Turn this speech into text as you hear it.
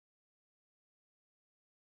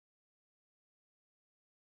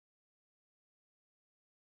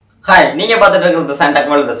Hi, நீங்க பார்த்துட்டு இருக்கிறது Shan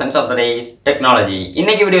the sense of the day technology.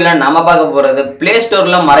 இன்னைக்கு வீடியோல நாம பார்க்க போறது Play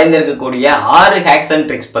Storeல மறைந்திருக்கக்கூடிய 6 hacks and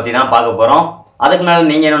tricks பத்தி தான் பார்க்க போறோம். அதுக்கு மேல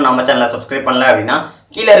நீங்க இன்னும் நம்ம சேனலை சப்ஸ்கிரைப் பண்ணல அப்படினா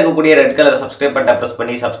கீழ இருக்கக்கூடிய ரெட் கலர் சப்ஸ்கிரைப் பட்டனை பிரஸ்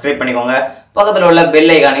பண்ணி சப்ஸ்கிரைப் பண்ணிக்கோங்க. பக்கத்துல உள்ள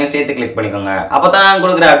பெல் ஐகானையும் சேர்த்து கிளிக் பண்ணிக்கோங்க. அப்பதான் நான்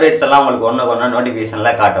கொடுக்கிற அப்டேட்ஸ் எல்லாம் உங்களுக்கு ஒண்ணு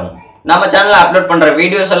நோட்டிஃபிகேஷன்ல காட்டும். நம்ம சேனல்ல அப்லோட் பண்ற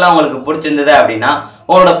வீடியோஸ் எல்லாம் உங்களுக்கு பிடிச்சிருந்தது அப்படினா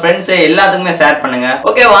உங்களோட फ्रेंड्स எல்லாத்துக்குமே ஷேர் பண்ணுங்க.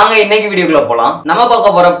 ஓகே வாங்க இன்னைக்கு வீடியோக்குள்ள போலாம். நம்ம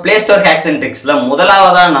பார்க்க போற Play Store hacks and tricksல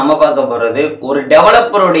முதலாவதா நம்ம பார்க்க போறது ஒரு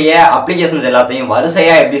டெவலப்பருடைய அப்ளிகேஷன்ஸ் எல்லாத்தையும்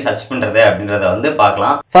வரிசையா எப்படி சர்ச் பண்றது அப்படின்றத வந்து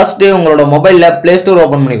பார்க்கலாம். ஃபர்ஸ்ட் உங்களோட மொபைல்ல Play Store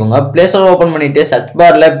ஓபன் பண்ணிக்கோங்க. Play Store ஓபன் பண்ணிட்டு சர்ச்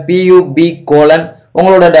பார்ல PUB: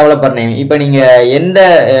 உங்களோட டெவலப்பர் நேம். இப்போ நீங்க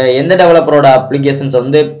எந்த டெவலப்பரோட அப்ளிகேஷன்ஸ்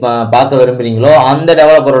வந்து பார்க்க விரும்புறீங்களோ அந்த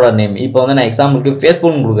டெவலப்பரோட நேம். இப்போ வந்து நான் எக்ஸாம்பிளுக்கு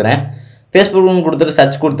ஃபேஸ்புக் கொடுக்குறேன். ஃபேஸ்புக் கொடுத்துட்டு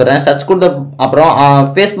சர்ச் கொடுத்துறேன். சர்ச் கொடுத்த அப்புறம்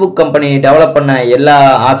ஃபேஸ்புக் கம்பெனி டெவலப் பண்ண எல்லா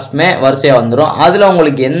ஆப்ஸுமே வரிசையாக வந்துடும். அதில்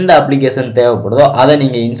உங்களுக்கு எந்த அப்ளிகேஷன் தேவைப்படுதோ அதை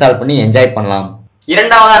நீங்கள் இன்ஸ்டால் பண்ணி என்ஜாய் பண்ணலாம்.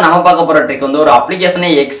 இரண்டாவதா நம்ம பார்க்க போற ட்ரிக் வந்து ஒரு அப்ளிகேஷனை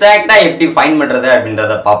எக்ஸாக்ட்டா எப்படி ஃபைண்ட் பண்றது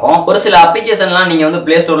அப்படின்றத பார்ப்போம். ஒரு சில அப்ளிகேஷன்லாம் நீங்க வந்து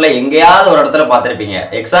Play Storeல எங்கேயாவது ஒரு இடத்துல பார்த்திருப்பீங்க.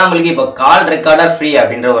 எக்ஸாம்பிளுக்கு இப்போ கால் ரெக்கார்டர் ஃப்ரீ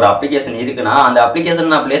அப்படின்ற ஒரு அப்ளிகேஷன் இருக்குன்னா அந்த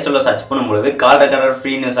அப்ளிகேஷன் நான் Play Storeல சர்ச் பண்ணும்போது கால் ரெக்கார்டர்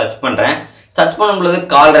ஃப்ரீன்னு சர்ச் பண்றேன். சர்ச் பண்ணும்போது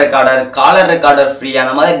கால் ரெக்கார்டர், காலர் ரெக்கார்டர் ஃப்ரீ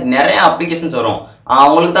அந்த மாதிரி நிறைய அப்ளிகேஷன்ஸ் வரும்.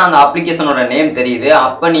 அவங்களுக்கு தான் அந்த அப்ளிகேஷனோட நேம் தெரியுது.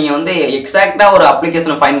 அப்போ நீங்க வந்து எக்ஸாக்ட்டா ஒரு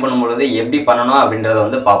அப்ளிகேஷனை ஃபைண்ட் பண்ணும்போது எப்படி பண்ணணும் அப்படின்றத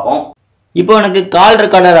வந்து பார்ப்போம். இப்போ எனக்கு கால்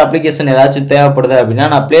ரெக்கார்டர் அப்ளிகேஷன் ஏதாச்சும் தேவைப்படுது அப்படின்னா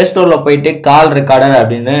நான் Play Storeல போயிட்டு கால் ரெக்கார்டர்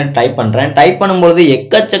அப்படின்னு டைப் பண்ணுறேன். டைப் பண்ணும்போது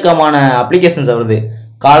எக்கச்சக்கமான அப்ளிகேஷன்ஸ் வருது.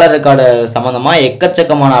 காலர் ரெக்கார்டர் சம்மந்தமாக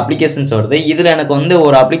எக்கச்சக்கமான அப்ளிகேஷன்ஸ் வருது. இதில் எனக்கு வந்து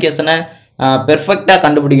ஒரு அப்ளிகேஷனை பெர்ஃபெக்டாக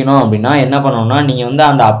கண்டுபிடிக்கணும் அப்படின்னா என்ன பண்ணணும்னா நீங்கள் வந்து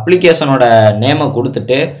அந்த அப்ளிகேஷனோட நேமை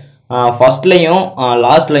கொடுத்துட்டு ஃபர்ஸ்ட்லையும்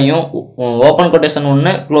லாஸ்ட்லையும் ஓப்பன் கொட்டேஷன்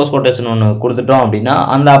ஒன்று க்ளோஸ் கொட்டேஷன் ஒன்று கொடுத்துட்டோம் அப்படின்னா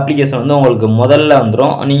அந்த அப்ளிகேஷன் வந்து உங்களுக்கு முதல்ல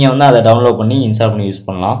வந்துடும். நீங்கள் வந்து அதை டவுன்லோட் பண்ணி இன்ஸ்டால் பண்ணி யூஸ்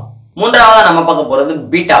பண்ணலாம். மூன்றாவதா நம்ம பார்க்க போறது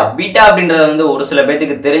பீட்டா அப்படின்றது வந்து ஒரு சில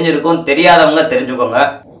பேத்துக்கு தெரிஞ்சிருக்கும், தெரியாதவங்க தெரிஞ்சுக்கோங்க.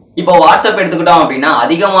 இப்போ வாட்ஸ்அப் எடுத்துக்கிட்டோம் அப்படின்னா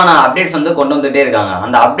அதிகமான அப்டேட்ஸ் வந்து கொண்டு வந்துட்டே இருக்காங்க.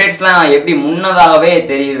 அந்த அப்டேட்ஸ்லாம் எப்படி முன்னதாகவே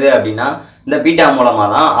தெரியுது அப்படின்னா இந்த பீட்டா மூலமா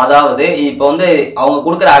தான். அதாவது இப்போ வந்து அவங்க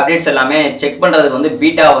கொடுக்குற அப்டேட்ஸ் எல்லாமே செக் பண்றதுக்கு வந்து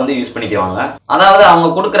பீட்டா வந்து யூஸ் பண்ணிக்குவாங்க. அதாவது அவங்க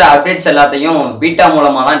கொடுக்குற அப்டேட்ஸ் எல்லாத்தையும் பீட்டா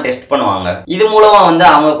மூலமா தான் டெஸ்ட் பண்ணுவாங்க. இது மூலமா வந்து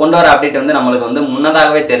அவங்க கொண்டு வர அப்டேட் வந்து நம்மளுக்கு வந்து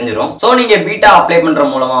முன்னதாகவே தெரிஞ்சிடும். ஸோ நீங்க பீட்டா அப்ளை பண்ற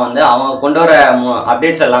மூலமா வந்து அவங்க கொண்டு வர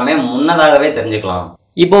அப்டேட்ஸ் எல்லாமே முன்னதாகவே தெரிஞ்சுக்கலாம்.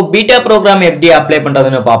 இப்போ பீட்டா ப்ரோக்ராம் எப்படி அப்ளை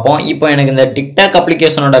பண்றதுன்னு பார்ப்போம். இப்போ எனக்கு இந்த டிக்டாக்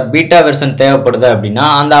அப்ளிகேஷனோட பீட்டா வெர்ஷன் தேவைப்படுது அப்படின்னா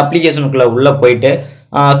அந்த அப்ளிகேஷனுக்குள்ள உள்ள போயிட்டு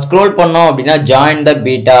ஸ்க்ரோல் பண்ணோம் அப்படின்னா ஜாயின் த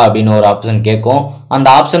பீட்டா அப்படின்னு ஒரு ஆப்ஷன் கேட்கும். அந்த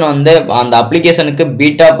ஆப்ஷன் வந்து அந்த அப்ளிகேஷனுக்கு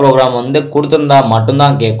பீட்டா ப்ரோக்ராம் வந்து கொடுத்துருந்தா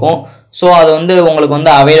மட்டும்தான் கேட்கும். ஸோ அது வந்து உங்களுக்கு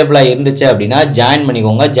வந்து அவைலபிளாக இருந்துச்சு அப்படின்னா ஜாயின்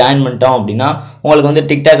பண்ணிக்கோங்க. ஜாயின் பண்ணிட்டோம் அப்படின்னா உங்களுக்கு வந்து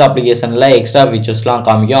டிக்டாக் அப்ளிகேஷனில் எக்ஸ்ட்ரா ஃபீச்சர்ஸ்லாம்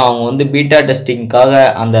காமிக்கும். அவங்க வந்து பீட்டா டெஸ்டிங்காக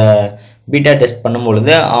அந்த பீட்டா டெஸ்ட்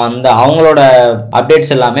பண்ணும்பொழுது அந்த அவங்களோட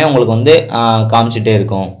அப்டேட்ஸ் எல்லாமே உங்களுக்கு வந்து காமிச்சிட்டே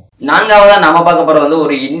இருக்கும். நான்காவதா நம்ம பார்க்க போகிறது வந்து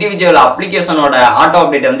ஒரு இண்டிவிஜுவல் அப்ளிகேஷனோட ஆட்டோ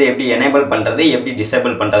அப்டேட் வந்து எப்படி எனேபிள் பண்ணுறது, எப்படி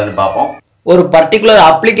டிசேபிள் பண்ணுறதுன்னு பார்ப்போம். ஒரு பர்டிகுலர்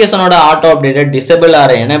அப்ளிகேஷனோட ஆட்டோ அப்டேட்டை டிசேபிள்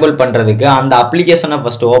ஆர் எனேபிள் பண்ணுறதுக்கு அந்த அப்ளிகேஷனை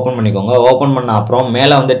ஃபஸ்ட்டு ஓப்பன் பண்ணிக்கோங்க. ஓப்பன் பண்ண அப்புறம்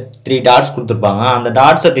மேலே வந்து 3 டாட்ஸ் கொடுத்துருப்பாங்க. அந்த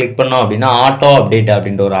டாட்ஸை கிளிக் பண்ணோம் அப்படின்னா ஆட்டோ அப்டேட்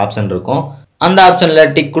அப்படின்ற ஒரு ஆப்ஷன் இருக்கும். அந்த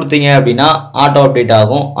ஆப்ஷனில் டிக் கொடுத்தீங்க அப்படின்னா ஆட்டோ அப்டேட்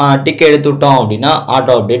ஆகும். டிக் எடுத்து விட்டோம் அப்படின்னா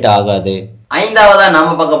ஆட்டோ அப்டேட் ஆகாது. ஐந்தாவதா நம்ம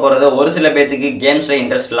பார்க்க போகிறது ஒரு சில பேத்துக்கு கேம்ஸில்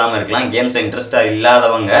இன்ட்ரெஸ்ட் இல்லாமல் இருக்கலாம். கேம்ஸில் இன்ட்ரெஸ்டாக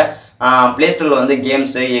இல்லாதவங்க Play Storeல வந்து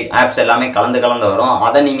கேம்ஸு ஆப்ஸ் எல்லாமே கலந்து வரும்.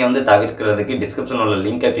 அதை நீங்கள் வந்து தவிர்க்கிறதுக்கு டிஸ்கிரிப்ஷனில் உள்ள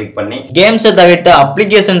லிங்கை கிளிக் பண்ணி கேம்ஸை தவிர்த்து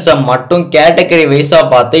அப்ளிகேஷன்ஸை மட்டும் கேட்டகரி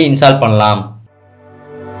வைஸாக பார்த்து இன்ஸ்டால் பண்ணலாம்.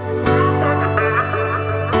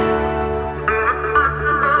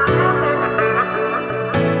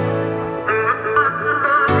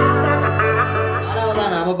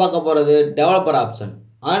 நம்ம பார்க்க போகிறது டெவலப்பர் ஆப்ஷன்.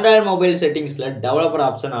 ஆண்ட்ராய்டு மொபைல் செட்டிங்ஸில் டெவலப்பர்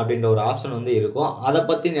ஆப்ஷன் அப்படின்ற ஒரு ஆப்ஷன் வந்து இருக்கும். அதை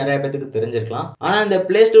பற்றி நிறைய பேத்துக்கு தெரிஞ்சிருக்கலாம். ஆனால் இந்த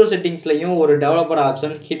Play Store செட்டிங்ஸ்லையும் ஒரு டெவலப்பர்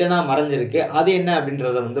ஆப்ஷன் ஹிடனாக மறைஞ்சிருக்கு. அது என்ன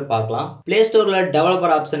அப்படின்றத வந்து பார்க்கலாம். Play Storeல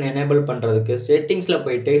டெவலப்பர் ஆப்ஷன் எனேபிள் பண்ணுறதுக்கு செட்டிங்ஸில்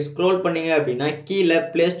போயிட்டு ஸ்க்ரோல் பண்ணீங்க அப்படின்னா கீழே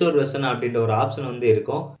Play Store வெர்ஷன் அப்படின்ற ஒரு ஆப்ஷன் வந்து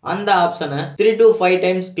இருக்கும். அந்த ஆப்ஷனை 3 to 5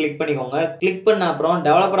 டைம்ஸ் கிளிக் பண்ணிக்கோங்க. கிளிக் பண்ண அப்புறம்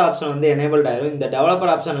டெவலப்பர் ஆப்ஷன் வந்து எனேபிள்ட் ஆயிரும். இந்த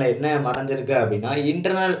டெவலப்பர் ஆப்ஷனில் என்ன மறைஞ்சிருக்கு அப்படின்னா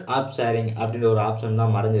இன்டர்னல் ஆப் ஷேரிங் அப்படின்ற ஒரு ஆப்ஷன்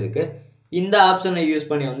தான் மறைஞ்சிருக்கு. இந்த ஆப்ஷனை யூஸ்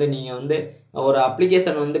பண்ணி வந்து நீங்கள் வந்து ஒரு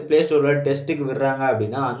அப்ளிகேஷன் வந்து Play Storeல டெஸ்ட்டுக்கு விடுறாங்க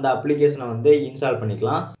அப்படின்னா அந்த அப்ளிகேஷனை வந்து இன்ஸ்டால்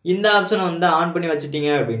பண்ணிக்கலாம். இந்த ஆப்ஷனை வந்து ஆன் பண்ணி வச்சுட்டீங்க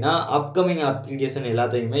அப்படின்னா அப்கமிங் அப்ளிகேஷன்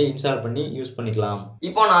எல்லாத்தையுமே இன்ஸ்டால் பண்ணி யூஸ் பண்ணிக்கலாம்.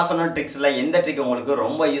 இப்போ நான் சொன்ன ட்ரிக்ஸில் எந்த ட்ரிக் உங்களுக்கு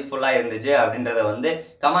ரொம்ப யூஸ்ஃபுல்லாக இருந்துச்சு அப்படின்றத வந்து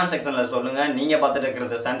கமெண்ட் செக்ஷனில் சொல்லுங்கள். நீங்கள் பார்த்துட்டு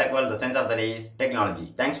இருக்கிறது Shan the sense of the day technology.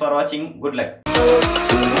 Thanks for வாட்சிங். Good luck.